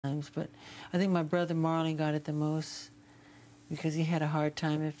times, but I think my brother Marlon got it the most because he had a hard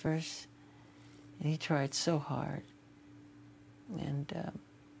time at first, and he tried so hard. And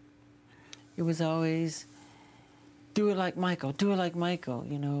it was always, do it like Michael, do it like Michael,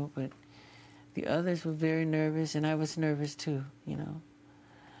 you know, but the others were very nervous, and I was nervous too, you know,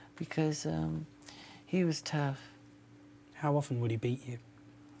 because he was tough. How often would he beat you?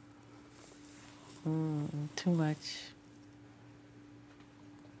 Too much.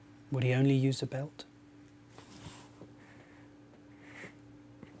 Would he only use a belt?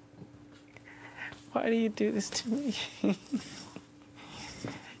 Why do you do this to me?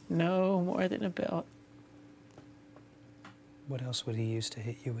 No, more than a belt. What else would he use to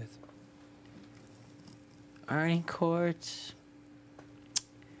hit you with? Ironing cords,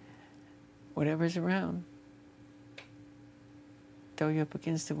 whatever's around. Throw you up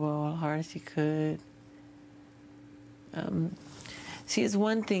against the wall as hard as he could. See, it's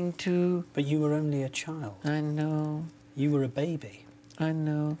one thing to... But you were only a child. I know. You were a baby. I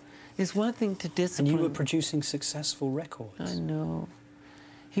know. It's one thing to discipline. And you were producing successful records. I know.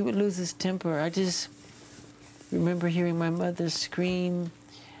 He would lose his temper. I just remember hearing my mother scream,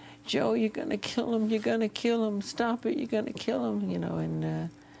 "Joe, you're gonna kill him, you're gonna kill him, stop it, you're gonna kill him," you know,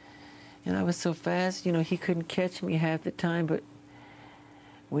 and I was so fast, you know, he couldn't catch me half the time, but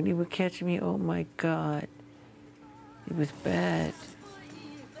when he would catch me, oh my God, it was bad.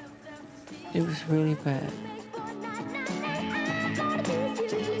 It was really bad.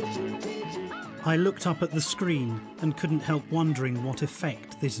 I looked up at the screen and couldn't help wondering what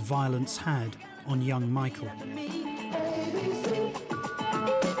effect this violence had on young Michael.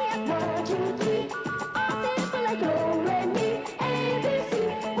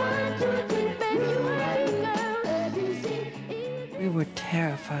 We were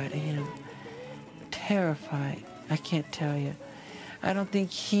terrified of him. Terrified. I can't tell you. I don't think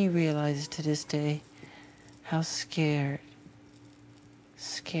he realizes to this day how scared.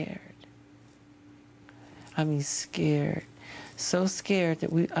 I mean, scared. So scared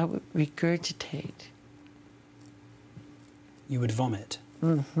that I would regurgitate. You would vomit?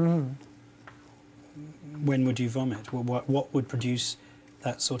 Mm-hmm. When would you vomit? What would produce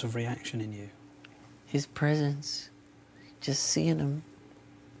that sort of reaction in you? His presence. Just seeing him.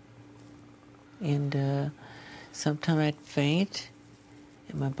 And sometimes I'd faint,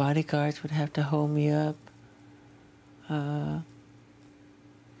 and my bodyguards would have to hold me up.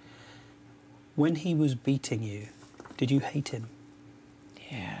 When he was beating you, did you hate him?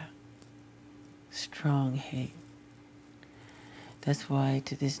 Yeah. Strong hate. That's why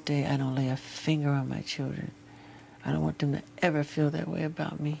to this day I don't lay a finger on my children. I don't want them to ever feel that way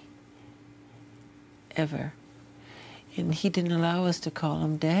about me. Ever. And he didn't allow us to call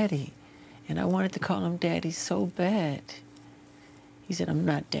him Daddy. And I wanted to call him Daddy so bad. He said, "I'm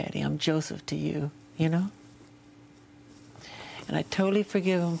not Daddy, I'm Joseph to you," you know? And I totally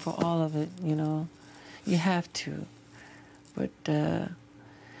forgive him for all of it, you know. You have to. But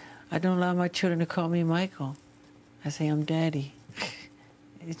I don't allow my children to call me Michael. I say I'm Daddy.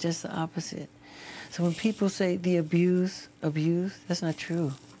 It's just the opposite. So when people say the abuse, that's not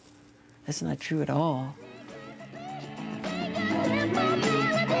true. That's not true at all.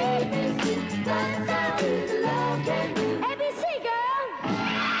 ABC, girl!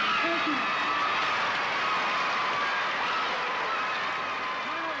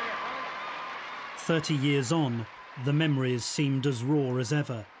 30 years on, the memories seemed as raw as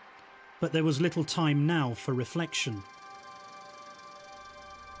ever, but there was little time now for reflection.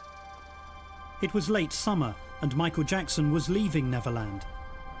 It was late summer, and Michael Jackson was leaving Neverland.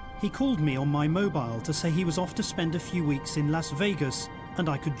 He called me on my mobile to say he was off to spend a few weeks in Las Vegas and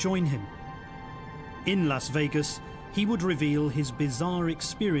I could join him. In Las Vegas, he would reveal his bizarre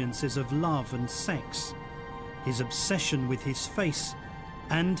experiences of love and sex, his obsession with his face,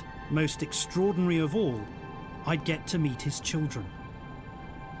 and, most extraordinary of all, I'd get to meet his children.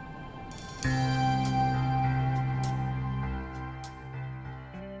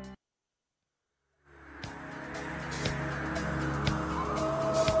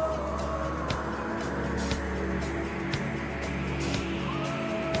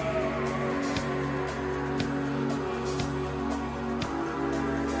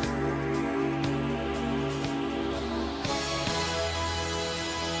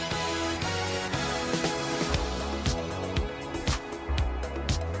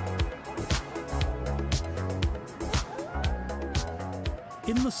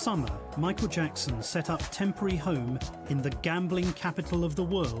 In the summer, Michael Jackson set up temporary home in the gambling capital of the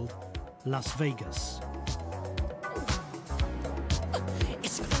world, Las Vegas.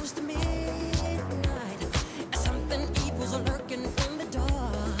 It's close to midnight, something evil's lurking in the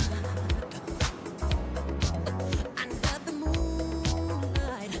dark.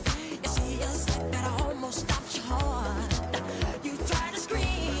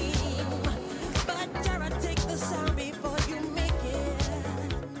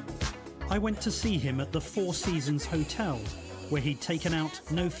 I went to see him at the Four Seasons Hotel, where he'd taken out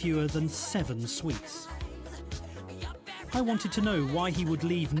no fewer than 7 suites. I wanted to know why he would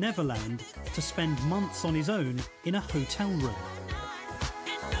leave Neverland to spend months on his own in a hotel room.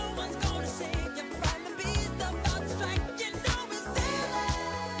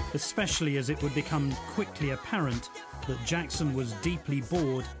 Especially as it would become quickly apparent that Jackson was deeply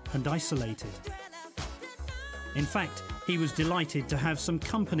bored and isolated. In fact, he was delighted to have some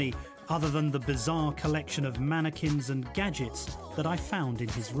company other than the bizarre collection of mannequins and gadgets that I found in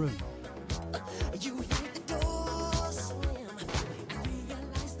his room.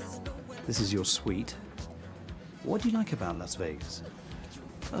 This is your suite. What do you like about Las Vegas?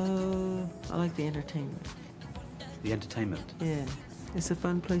 I like the entertainment. The entertainment? Yeah, it's a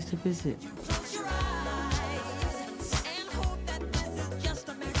fun place to visit.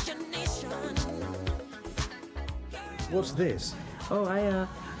 What's this? Oh,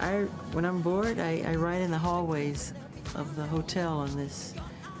 when I'm bored, I ride in the hallways of the hotel on this.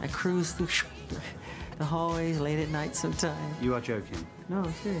 I cruise through the hallways late at night sometimes. You are joking. No,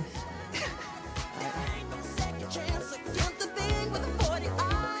 I'm serious.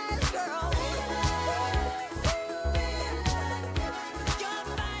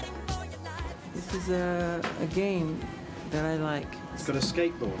 This is a game that I like. It's got a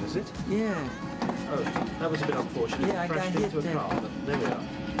skateboard, is it? Yeah. Oh, that was a bit unfortunate. Yeah, I got Crashed hit into a there. car, but there we are.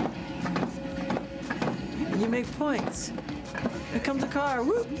 And you make points. Here comes a car.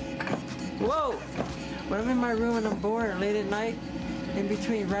 Whoop! Whoa! When I'm in my room and I'm bored late at night, in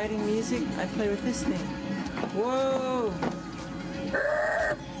between writing music, I play with this thing. Whoa!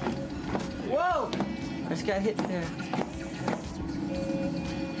 Whoa! I just got hit there.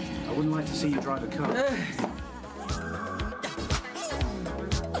 I wouldn't like to see you drive a car.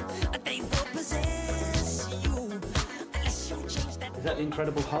 Is that the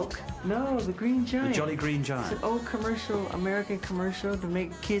Incredible Hulk? No, the Green Giant. The Jolly Green It's Giant. an old commercial, American commercial to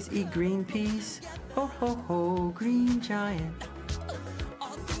make kids eat green peas. Ho, ho, ho, Green Giant.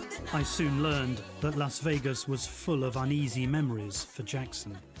 I soon learned that Las Vegas was full of uneasy memories for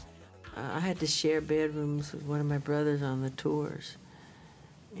Jackson. I had to share bedrooms with one of my brothers on the tours.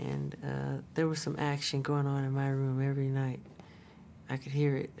 And there was some action going on in my room every night. I could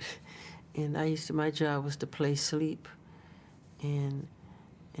hear it. And my job was to play sleep. And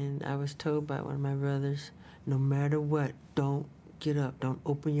I was told by one of my brothers, no matter what, don't get up, don't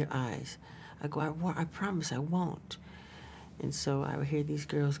open your eyes. I go, I promise I won't. And so I would hear these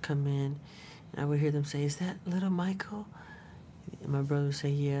girls come in, and I would hear them say, is that little Michael? And my brother would say,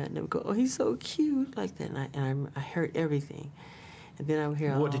 yeah. And they would go, oh, he's so cute, like that. And I heard everything. And then I would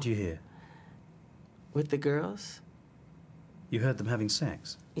hear, What did you hear? With the girls? You heard them having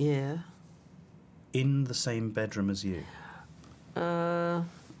sex? Yeah. In the same bedroom as you?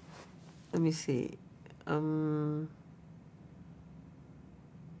 Let me see.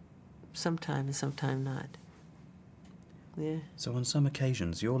 Sometime and sometime not. Yeah. So on some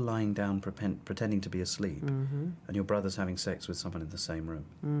occasions, you're lying down pretending to be asleep, Mm-hmm. and your brother's having sex with someone in the same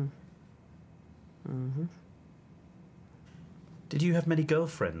room. Mm-hmm. Did you have many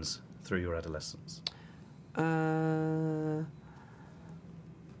girlfriends through your adolescence? Not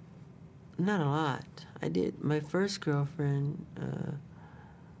a lot. I did. My first girlfriend,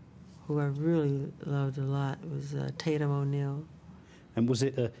 who I really loved a lot, was Tatum O'Neill. And was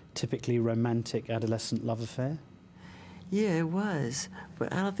it a typically romantic adolescent love affair? Yeah, it was.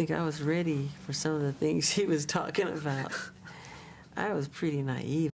 But I don't think I was ready for some of the things he was talking about. I was pretty naive.